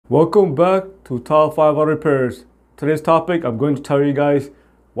Welcome back to Top 5 Auto Repairs. Today's topic, I'm going to tell you guys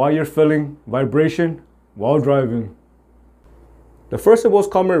why you're feeling vibration while driving. The first and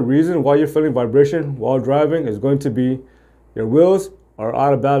most common reason why you're feeling vibration while driving is going to be your wheels are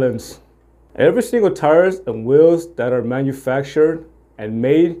out of balance. Every single tires and wheels that are manufactured and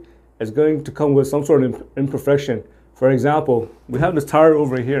made is going to come with some sort of imperfection. For example, we have this tire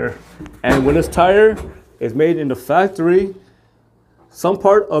over here, and when this tire is made in the factory, some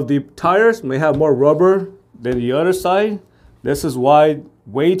part of the tires may have more rubber than the other side. This is why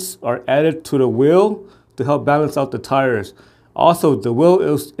weights are added to the wheel to help balance out the tires. Also, the wheel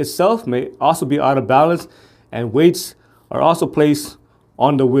itself may also be out of balance, and weights are also placed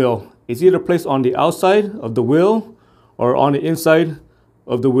on the wheel. It's either placed on the outside of the wheel or on the inside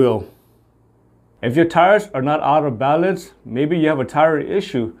of the wheel. If your tires are not out of balance, maybe you have a tire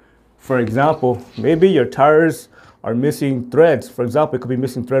issue. For example, maybe your tires are missing threads. For example, it could be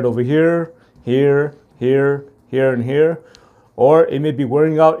missing thread over here, here, here, here, and here. Or it may be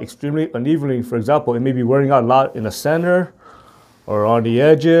wearing out extremely unevenly. For example, it may be wearing out a lot in the center or on the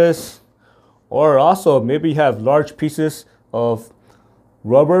edges. Or also, maybe you have large pieces of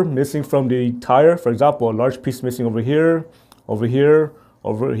rubber missing from the tire. For example, a large piece missing over here, over here,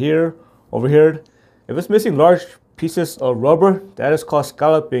 over here, over here. If it's missing large pieces of rubber, that is called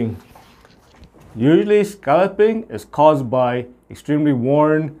scalloping. Usually, scalloping is caused by extremely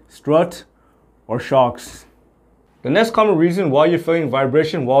worn strut or shocks. The next common reason why you're feeling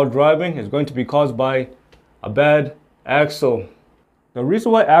vibration while driving is going to be caused by a bad axle. The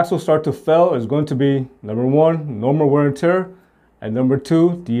reason why axles start to fail is going to be number one, normal wear and tear, and number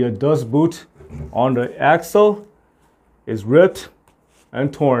two, the dust boot on the axle is ripped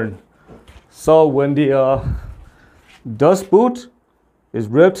and torn. So when the dust boot is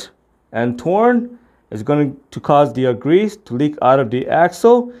ripped and torn, it's going to cause the grease to leak out of the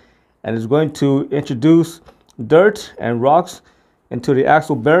axle, and it's going to introduce dirt and rocks into the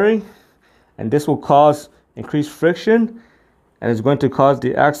axle bearing, and this will cause increased friction, and it's going to cause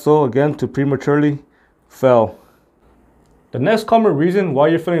the axle again to prematurely fail. The next common reason why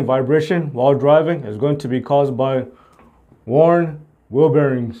you're feeling vibration while driving is going to be caused by worn wheel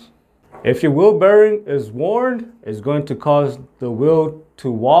bearings. If your wheel bearing is worn, it's going to cause the wheel to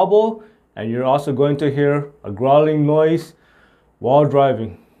wobble, and you're also going to hear a growling noise while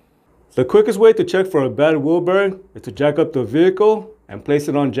driving. The quickest way to check for a bad wheel bearing is to jack up the vehicle and place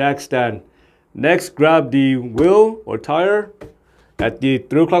it on jack stand. Next, grab the wheel or tire at the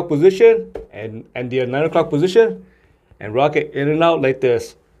 3 o'clock position and the 9 o'clock position and rock it in and out like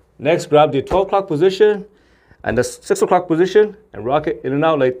this. Next, grab the 12 o'clock position and the 6 o'clock position and rock it in and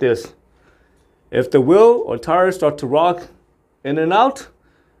out like this. If the wheel or tires start to rock in and out,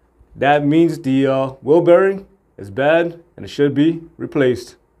 that means the wheel bearing is bad and it should be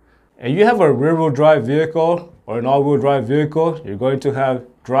replaced. And you have a rear-wheel drive vehicle or an all-wheel drive vehicle, you're going to have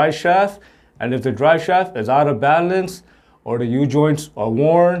drive shaft. And if the drive shaft is out of balance, or the U-joints are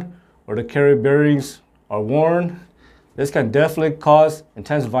worn, or the carry bearings are worn, this can definitely cause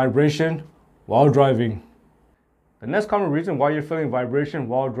intense vibration while driving. The next common reason why you're feeling vibration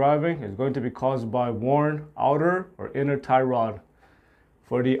while driving is going to be caused by worn outer or inner tie rod.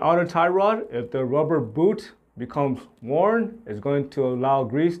 For the outer tie rod, if the rubber boot becomes worn, it's going to allow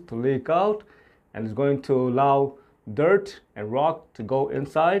grease to leak out, and it's going to allow dirt and rock to go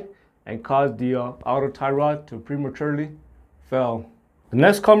inside and cause the outer tie rod to prematurely fail. The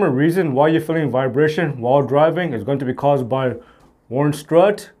next common reason why you're feeling vibration while driving is going to be caused by worn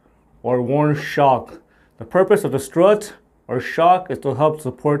strut or worn shock. The purpose of the strut or shock is to help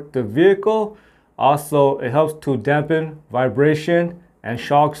support the vehicle. Also, it helps to dampen vibration and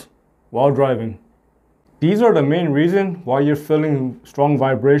shocks while driving. These are the main reasons why you're feeling strong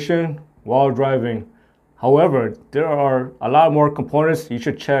vibration while driving. However, there are a lot more components you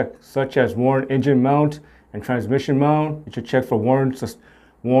should check, such as worn engine mount and transmission mount. You should check for worn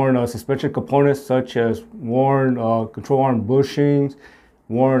suspension components, such as worn control arm bushings,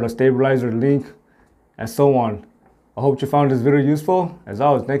 worn stabilizer link, and so on. I hope you found this video useful. As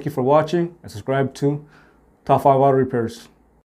always, thank you for watching and subscribe to Top 5 Auto Repairs.